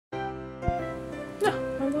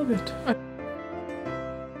love it.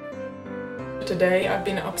 Today I've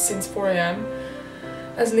been up since 4 AM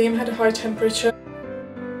as Liam had a high temperature.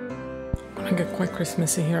 I'm gonna get quite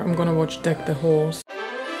Christmassy here. I'm gonna watch Deck the Halls.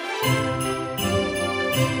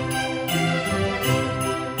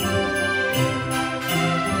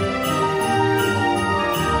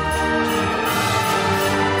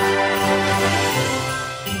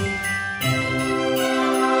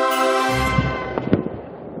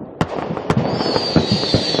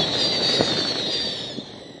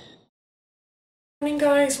 Morning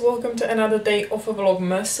guys, welcome to another day of a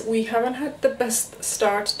Vlogmas. We haven't had the best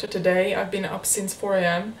start to today. I've been up since 4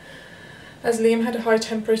 AM as Liam had a high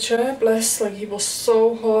temperature. Bless, like he was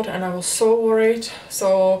so hot and I was so worried.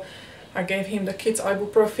 So I gave him the kids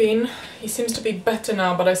ibuprofen. He seems to be better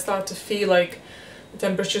now, but I start to feel like the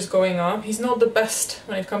temperature's going up. He's not the best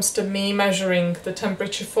when it comes to me measuring the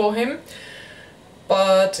temperature for him.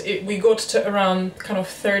 But we got to around kind of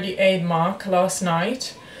 38 mark last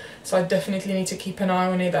night. So I definitely need to keep an eye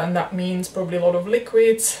on it, and that means probably a lot of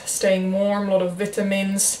liquids, staying warm, a lot of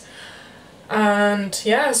vitamins. And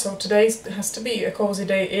yeah, so today has to be a cozy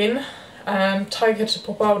day in. Tyke had to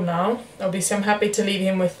pop out now. Obviously I'm happy to leave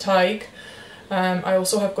him with Tyke. I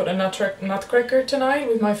also have got a nutcracker tonight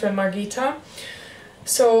with my friend Margita.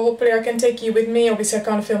 So hopefully I can take you with me. Obviously I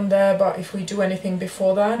can't film there, but if we do anything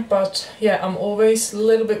before that. But yeah, I'm always a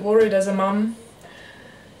little bit worried as a mum,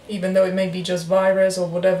 even though it may be just virus or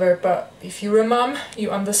whatever, but if you're a mum,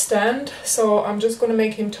 you understand. So I'm just gonna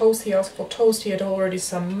make him toast. He asked for toast. He had already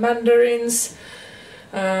some mandarins.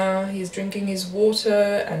 He's drinking his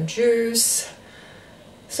water and juice.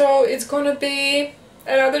 So it's gonna be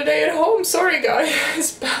another day at home. Sorry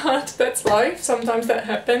guys, but that's life. Sometimes that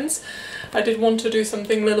happens. I did want to do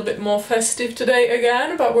something a little bit more festive today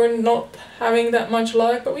again, but we're not having that much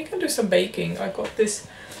life, but we can do some baking. I got this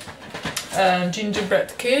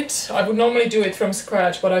gingerbread kit. I would normally do it from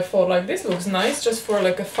scratch, but I thought like this looks nice just for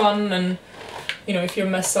like a fun, and you know, if you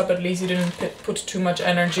mess up at least you didn't put too much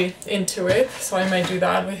energy into it. So I may do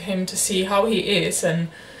that with him to see how he is and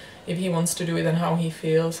if he wants to do it and how he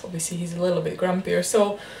feels. Obviously he's a little bit grumpier,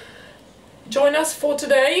 so join us for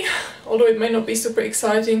today, although it may not be super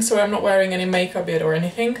exciting. So I'm not wearing any makeup yet or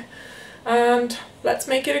anything, and let's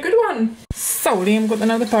make it a good one. So Liam got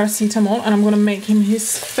another paracetamol and I'm gonna make him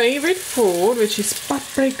his favorite food, which is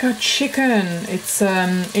paprika chicken. It's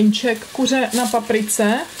inček kuře na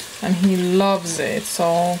paprice and he loves it.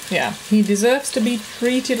 So yeah, he deserves to be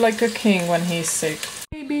treated like a king when he's sick.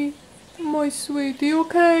 Baby, my sweetie, you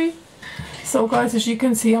okay? So guys, as you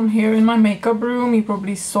can see, I'm here in my makeup room. You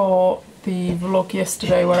probably saw the vlog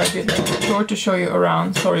yesterday where I did a tour to show you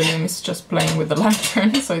around. Sorry, Liam is just playing with the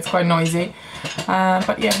lantern, so it's quite noisy.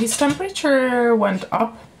 But yeah, his temperature went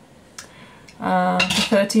up to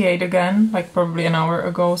 38 again, like probably an hour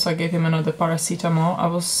ago, so I gave him another paracetamol. I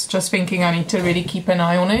was just thinking I need to really keep an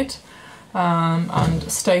eye on it and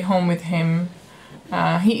stay home with him.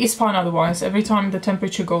 He is fine otherwise. Every time the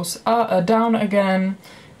temperature goes down again,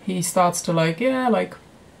 he starts to like, yeah, like,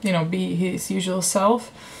 you know, be his usual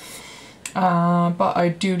self. But I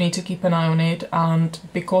do need to keep an eye on it, and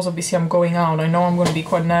because obviously I'm going out, I know I'm going to be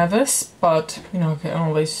quite nervous, but you know, I can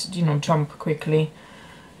always, you know, jump quickly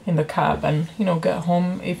in the cab and, you know, get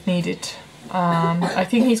home if needed. I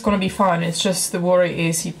think he's going to be fine. It's just the worry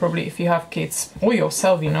is he probably, if you have kids or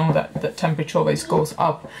yourself, you know that the temperature always goes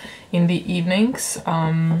up in the evenings.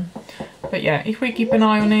 But yeah, if we keep an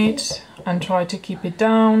eye on it and try to keep it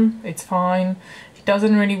down, it's fine.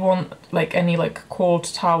 Doesn't really want like any like cold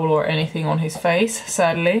towel or anything on his face,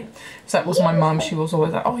 sadly. So that was my mum. She was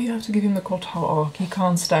always like, oh, you have to give him the cold towel. Oh, he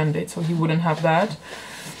can't stand it, so he wouldn't have that.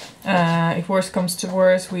 If worse comes to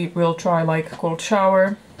worse, we will try like a cold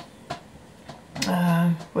shower,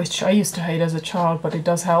 which I used to hate as a child, but it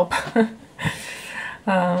does help.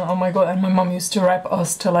 Oh my god, and my mum used to wrap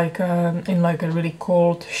us to like in like a really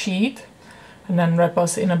cold sheet and then wrap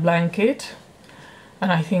us in a blanket.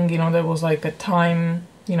 And I think, you know, there was like a time,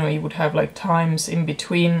 you know, you would have like times in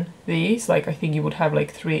between these, like I think you would have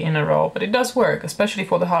like 3 in a row, but it does work, especially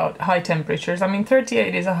for the high temperatures. I mean,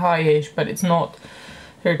 38 is a high age, but it's not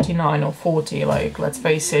 39 or 40, like, let's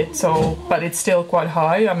face it. So, but it's still quite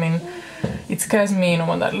high. I mean, it scares me, you know,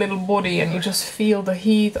 on that little body and you just feel the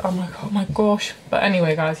heat. I'm like, oh my gosh. But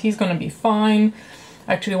anyway, guys, he's gonna be fine.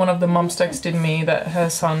 Actually, one of the mums texted me that her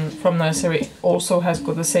son from nursery also has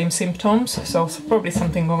got the same symptoms, so probably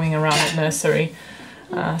something going around at nursery.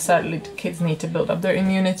 Sadly, the kids need to build up their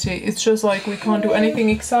immunity. It's just like we can't do anything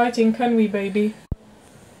exciting, can we, baby?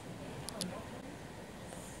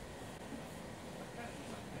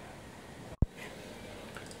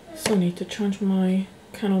 So I need to change my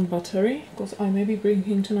Canon battery, because I may be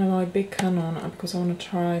bringing tonight my big Canon because I want to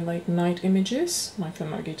try like night images. My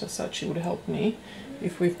friend Margita said she would help me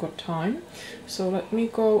if we've got time. So let me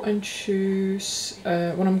go and choose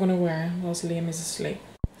what I'm gonna wear whilst Liam is asleep.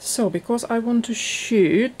 So because I want to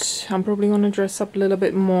shoot, I'm probably gonna dress up a little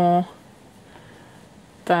bit more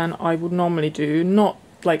than I would normally do. Not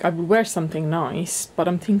like I would wear something nice, but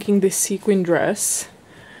I'm thinking this sequin dress,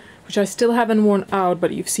 which I still haven't worn out,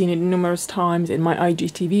 but you've seen it numerous times in my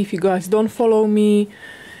IGTV. If you guys don't follow me,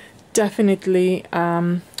 definitely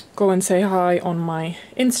go and say hi on my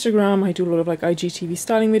Instagram. I do a lot of like IGTV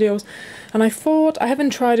styling videos, and I thought, I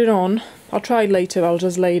haven't tried it on, I'll try it later, I'll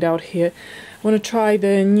just lay it out here. I want to try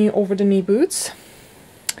the new over-the-knee boots,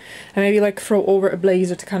 and maybe like throw over a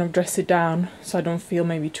blazer to kind of dress it down so I don't feel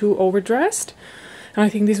maybe too overdressed. And I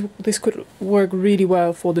think this could work really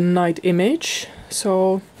well for the night image.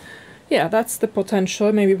 So yeah, that's the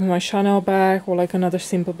potential. Maybe with my Chanel bag or like another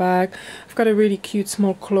simple bag. I've got a really cute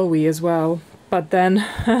small Chloe as well, but then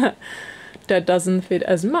that doesn't fit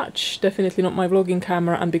as much. Definitely not my vlogging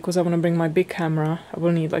camera, and because I want to bring my big camera, I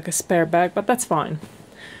will need like a spare bag, but that's fine.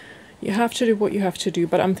 You have to do what you have to do,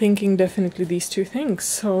 but I'm thinking definitely these two things.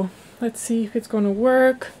 So let's see if it's gonna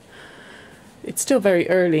work. It's still very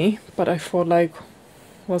early, but I thought like,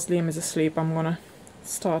 whilst Liam is asleep, I'm gonna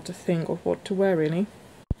start to think of what to wear really.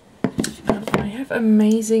 And I have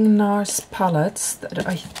amazing NARS palettes that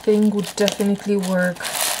I think would definitely work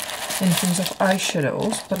in terms of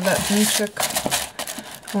eyeshadows, but let me check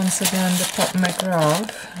once again the Pat McGrath,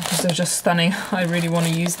 because they're just stunning. I really want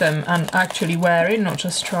to use them and actually wear it, not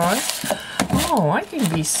just try. Oh, I think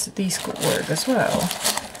these could work as well.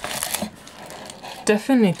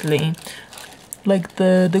 Definitely. Like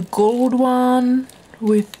the gold one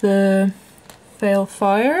with the Veil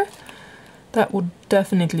Fire, that would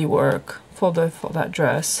definitely work for that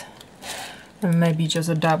dress. And maybe just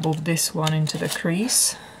a dab of this one into the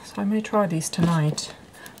crease. So I may try these tonight.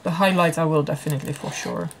 The highlights I will definitely for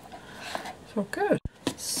sure. So good.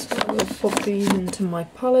 So I'll pop these into my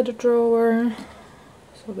palette drawer.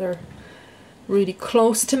 So they're really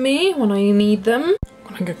close to me when I need them.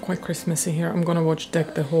 I'm gonna get quite Christmassy here. I'm gonna watch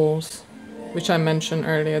Deck the Halls, which I mentioned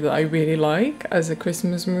earlier that I really like as a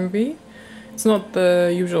Christmas movie. It's not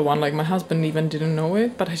the usual one, like my husband even didn't know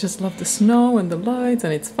it, but I just love the snow and the lights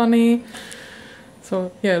and it's funny.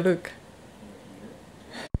 So yeah, look.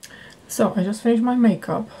 So I just finished my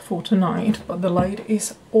makeup for tonight, but the light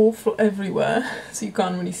is awful everywhere, so you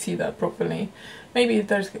can't really see that properly. Maybe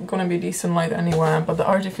there's gonna be decent light anywhere, but the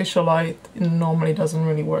artificial light normally doesn't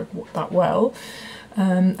really work that well.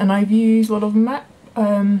 And I've used a lot of matte,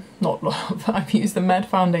 not a lot of, I've used the matte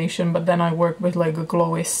foundation, but then I work with like a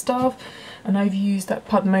glowy stuff, and I've used that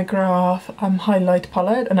Pat McGrath highlight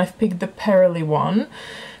palette, and I've picked the Pearly one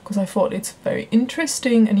because I thought it's very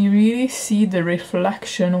interesting and you really see the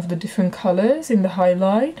reflection of the different colors in the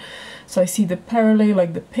highlight. So I see the Pearly,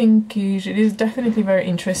 like the pinkish. It is definitely very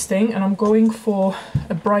interesting, and I'm going for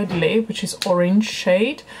a bright lip, which is orange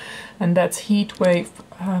shade, and that's Heatwave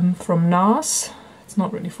from NARS. It's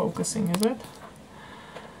not really focusing, is it?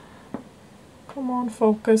 Come on,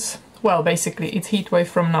 focus. Well, basically it's Heatwave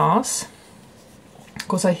from NARS,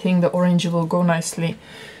 because I think the orange will go nicely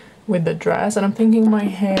with the dress. And I'm thinking my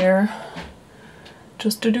hair,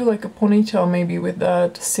 just to do like a ponytail maybe with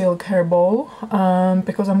that silk hair bow,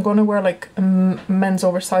 because I'm gonna wear like a men's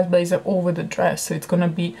oversized blazer over the dress, so it's gonna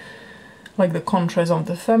be like the contrast of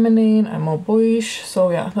the feminine and more boyish.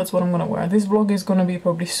 So yeah, that's what I'm gonna wear. This vlog is gonna be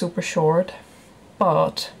probably super short,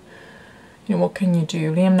 but you know, what can you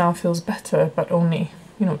do? Liam now feels better, but only,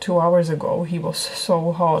 you know, 2 hours ago he was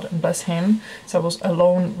so hot, and bless him. So I was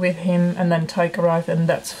alone with him, and then Tyke arrived, and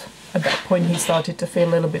that's at that point he started to feel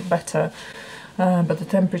a little bit better. But the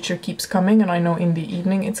temperature keeps coming, and I know in the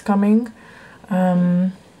evening it's coming.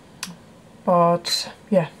 But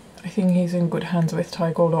yeah, I think he's in good hands with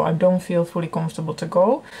Tyke, although I don't feel fully comfortable to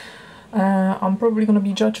go. I'm probably going to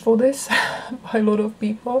be judged for this by a lot of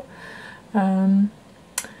people.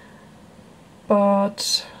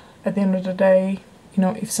 But at the end of the day, you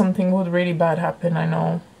know, if something would really bad happen, I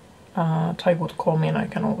know Tyke would call me and I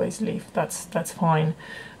can always leave. That's fine,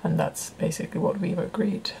 and that's basically what we've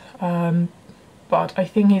agreed. But I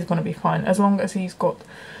think he's gonna be fine as long as he's got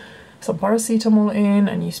some paracetamol in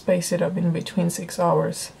and you space it up in between 6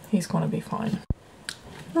 hours. He's gonna be fine.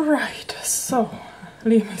 Right, so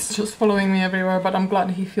Liam is just following me everywhere, but I'm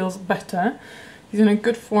glad he feels better. He's in a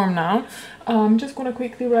good form now. I'm just gonna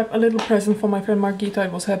quickly wrap a little present for my friend Margita.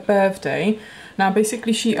 It was her birthday. Now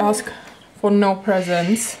basically she asked for no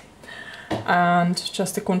presents and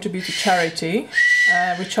just to contribute to charity,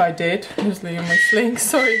 which I did. There's Liam whistling,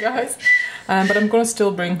 sorry guys. But I'm gonna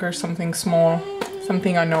still bring her something small,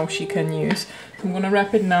 something I know she can use. I'm gonna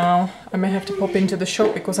wrap it now. I may have to pop into the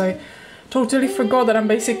shop because I totally forgot that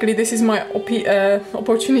this is my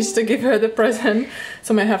opportunity to give her the present.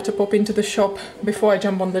 So I may have to pop into the shop before I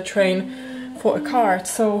jump on the train for a card.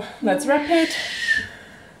 So let's wrap it.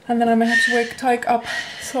 And then I may have to wake Tyke up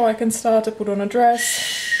so I can start to put on a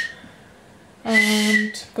dress.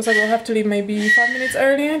 And because I will have to leave maybe 5 minutes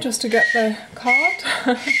earlier just to get the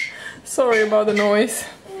card. Sorry about the noise.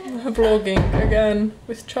 Vlogging again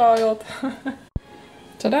with child.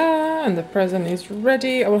 Ta-da! And the present is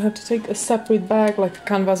ready. I will have to take a separate bag, like a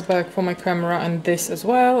canvas bag for my camera, and this as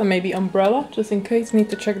well, and maybe umbrella, just in case. Need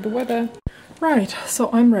to check the weather. Right, so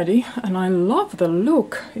I'm ready, and I love the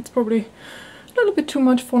look. It's probably a little bit too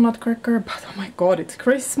much for Nutcracker, but oh my god, it's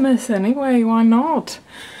Christmas anyway, why not?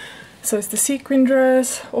 So it's the sequin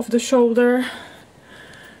dress off the shoulder.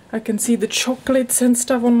 I can see the chocolates and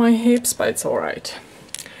stuff on my hips, but it's alright.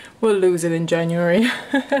 We'll lose it in January.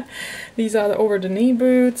 These are the over-the-knee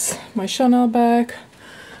boots, my Chanel bag,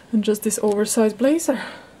 and just this oversized blazer.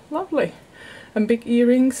 Lovely. And big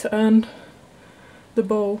earrings and the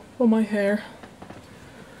bow for my hair.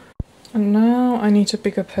 And now I need to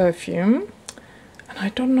pick a perfume. And I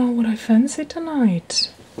don't know what I fancy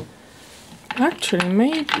tonight. Actually,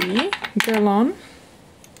 maybe Guerlain.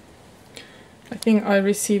 I think I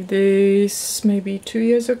received this maybe 2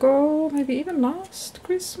 years ago, maybe even last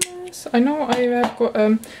Christmas. I know I have got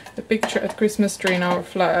a picture at Christmas tree in our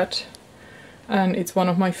flat, and it's one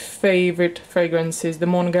of my favorite fragrances, the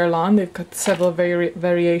Mon Guerlain. They've got several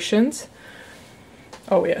variations.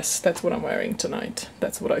 Oh yes, that's what I'm wearing tonight.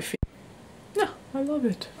 That's what I feel. Yeah, I love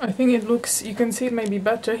it. I think it looks, you can see it maybe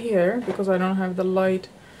better here because I don't have the light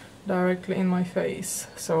directly in my face,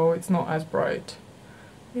 so it's not as bright.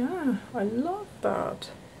 Yeah, I love that.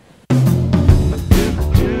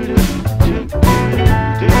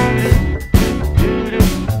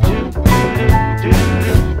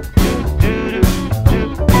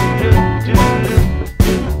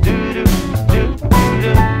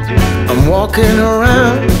 I'm walking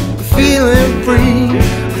around feeling free,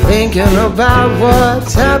 thinking about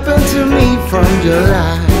what's happened to me from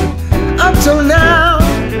July up till now,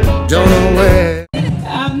 don't know where.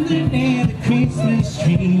 I'm near the Christmas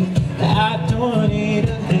tree. I don't need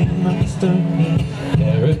a thing next to me.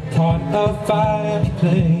 They're a part of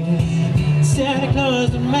fireplace. Santa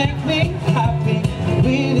Claus will make me happy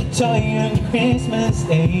with a toy on Christmas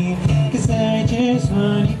Day. 'Cause I just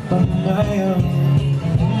want it for my own,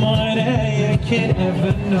 more than you could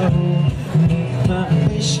ever know. My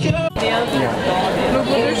wish go. Look what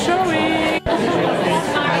they're showing!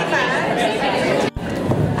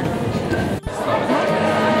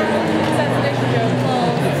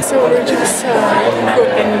 So we're just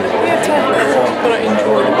good in the theatre, gonna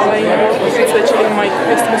enjoy the ballet. It's literally my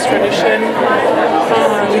Christmas tradition.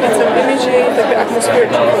 We did some imaging, the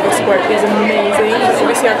atmosphere for the square is amazing.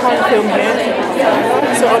 Obviously I can't film here,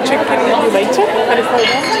 so I'll check in with you later, and if I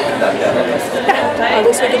want, yeah, I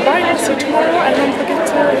will say goodbye and see you tomorrow, and don't forget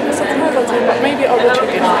to visit the mobile team, but maybe I will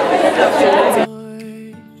check in. So let's see.